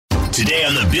Today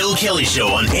on The Bill Kelly Show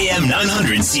on AM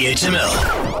 900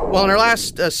 CHML. Well, in our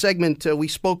last segment, we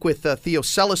spoke with Theo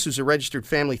Sellis, who's a registered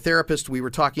family therapist. We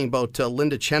were talking about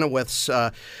Linda Chenoweth's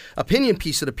opinion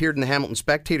piece that appeared in the Hamilton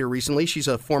Spectator recently. She's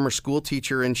a former school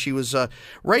teacher, and she was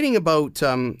writing about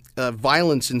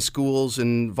violence in schools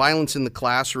and violence in the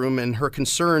classroom, and her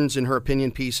concerns in her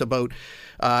opinion piece about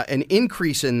an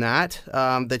increase in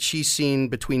that she's seen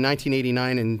between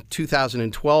 1989 and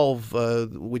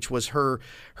 2012, which was her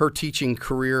teaching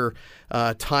career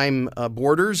time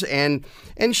borders. And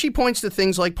she points to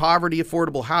things like poverty,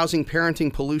 affordable housing,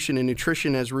 parenting, pollution, and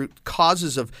nutrition as root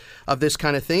causes of this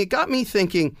kind of thing. It got me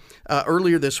thinking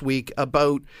earlier this week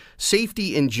about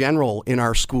safety in general in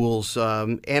our schools.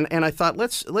 And I thought,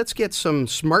 let's get some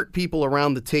smart people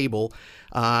around the table.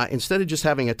 Instead of just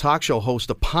having a talk show host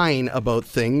opine about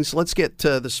things, let's get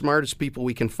the smartest people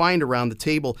we can find around the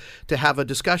table to have a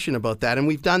discussion about that. And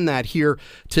we've done that here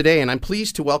today. And I'm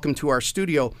pleased to welcome to our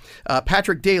studio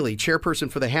Patrick Daly, chairperson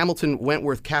for the Hamilton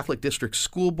Wentworth Catholic District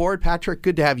School Board. Patrick,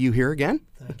 good to have you here again.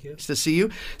 Thank you. Nice to see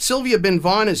you. Sylvia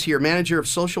Benvon is here, manager of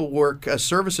social work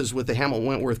services with the Hamilton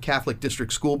Wentworth Catholic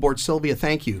District School Board. Sylvia,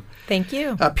 thank you. Thank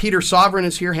you. Peter Sovereign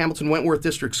is here, Hamilton Wentworth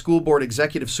District School Board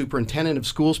executive superintendent of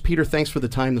schools. Peter, thanks for the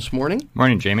time this morning.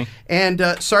 Morning, Jamie. And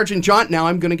Sergeant John, now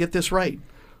I'm going to get this right,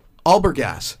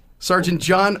 Albergas. Sergeant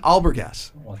John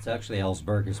Albergas. Well, it's actually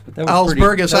Alsbergas, but that was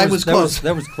Alsbergas. I was close.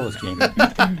 That was close, Jamie.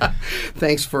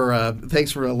 Thanks for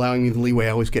allowing me the leeway. I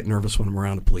always get nervous when I'm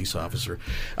around a police officer.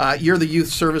 You're the youth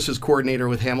services coordinator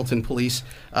with Hamilton Police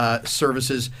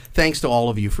Services. Thanks to all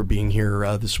of you for being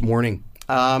here this morning.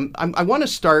 I want to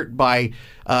start by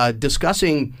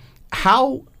discussing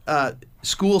how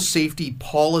school safety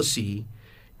policy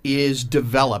is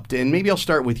developed. And maybe I'll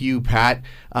start with you, Pat.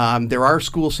 There are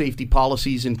school safety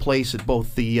policies in place at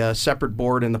both the separate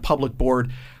board and the public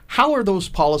board. How are those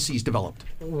policies developed?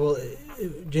 Well,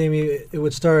 Jamie, it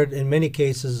would start in many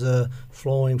cases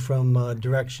flowing from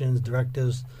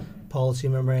directives, policy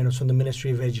memorandums from the Ministry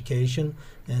of Education,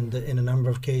 and in a number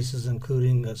of cases,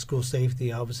 including school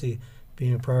safety, obviously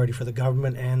being a priority for the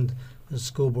government and the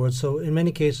school board. So in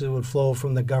many cases, it would flow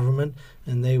from the government,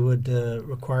 and they would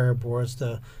require boards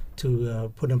to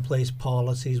put in place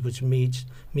policies which meet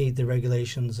the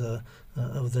regulations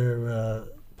of their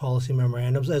policy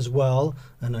memorandums as well.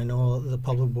 And I know the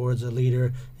public board's a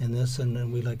leader in this,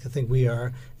 and we like to think we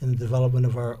are in the development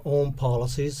of our own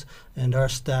policies. And our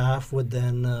staff would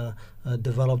then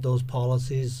develop those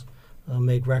policies,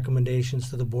 make recommendations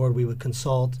to the board. We would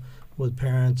consult with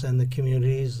parents and the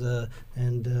communities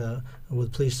and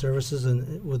with police services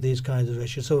and with these kinds of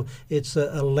issues. So it's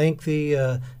a lengthy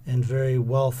and very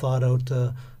well thought out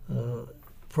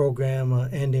program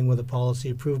ending with a policy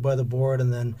approved by the board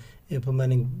and then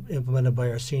implemented by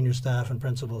our senior staff and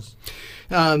principals.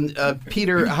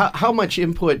 Peter, how much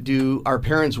input do our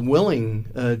parents willing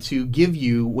to give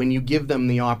you when you give them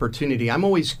the opportunity? I'm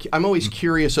always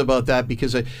curious about that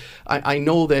because I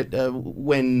know that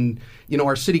when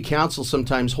our city council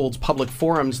sometimes holds public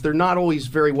forums, they're not always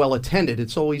very well attended.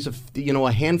 It's always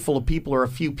a handful of people or a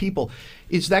few people.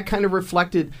 Is that kind of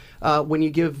reflected when you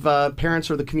give parents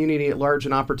or the community at large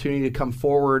an opportunity to come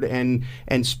forward and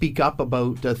speak up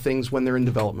about things when they're in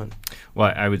development?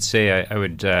 Well, I would say I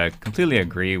would completely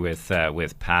agree with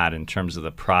Pat in terms of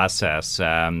the process.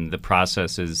 The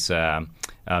process is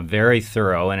very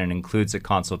thorough, and it includes a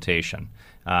consultation.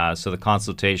 So the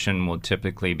consultation will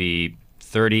typically be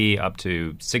 30 up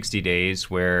to 60 days,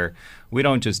 where we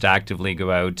don't just actively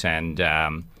go out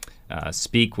and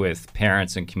speak with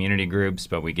parents and community groups,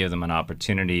 but we give them an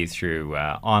opportunity through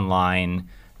online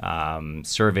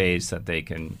surveys that they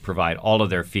can provide all of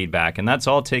their feedback, and that's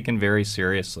all taken very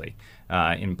seriously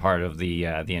in part of the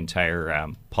entire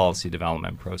policy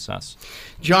development process.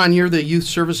 John, you're the youth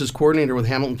services coordinator with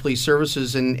Hamilton Police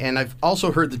Services, and I've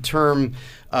also heard the term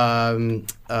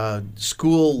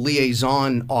school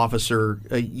liaison officer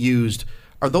used.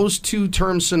 Are those two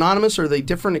terms synonymous, or are they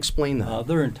different? Explain that.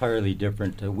 They're entirely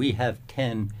different. We have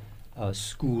 10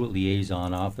 school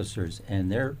liaison officers,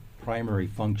 and their primary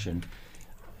function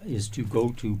is to go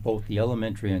to both the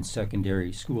elementary and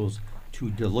secondary schools to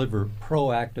deliver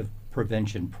proactive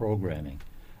prevention programming.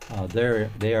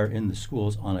 They are in the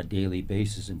schools on a daily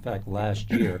basis. In fact, last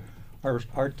year,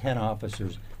 our 10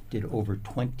 officers did over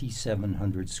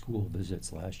 2,700 school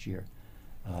visits last year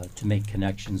to make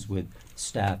connections with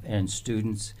staff and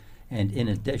students. And in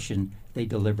addition, they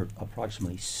delivered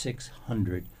approximately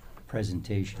 600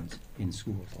 presentations in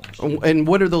schools last year. And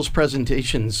what are those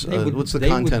presentations? What's the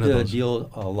content of those? They would deal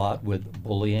a lot with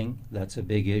bullying. That's a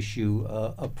big issue.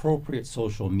 Appropriate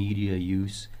social media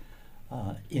use.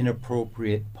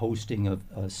 inappropriate posting of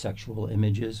sexual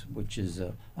images, which is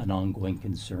an ongoing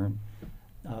concern.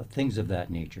 Things of that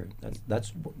nature.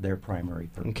 That's their primary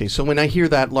purpose. Okay, so when I hear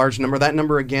that large number, that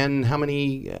number again, how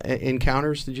many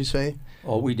encounters did you say?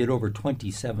 Oh, we did over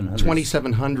 2,700.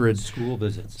 2,700 school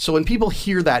visits. So when people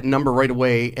hear that number right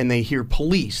away and they hear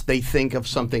police, they think of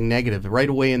something negative. Right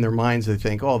away in their minds, they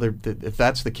think, oh, if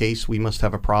that's the case, we must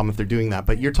have a problem if they're doing that.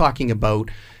 But you're talking about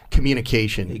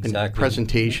communication and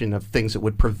presentation of things that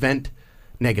would prevent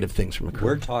negative things from occurring.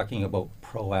 We're talking about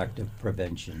proactive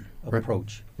prevention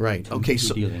approach. Right. to Okay.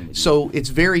 dealing with So it's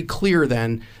very clear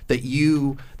then that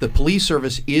the police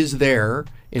service is there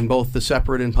in both the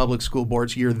separate and public school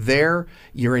boards. You're there.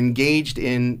 You're engaged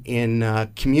in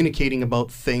communicating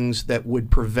about things that would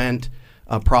prevent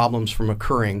problems from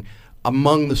occurring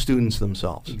among the students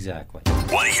themselves. Exactly.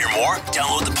 Want to hear more?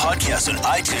 Download the podcast on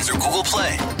iTunes or Google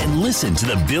Play and listen to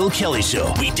The Bill Kelly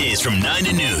Show weekdays from 9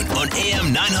 to noon on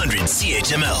AM 900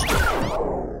 CHML.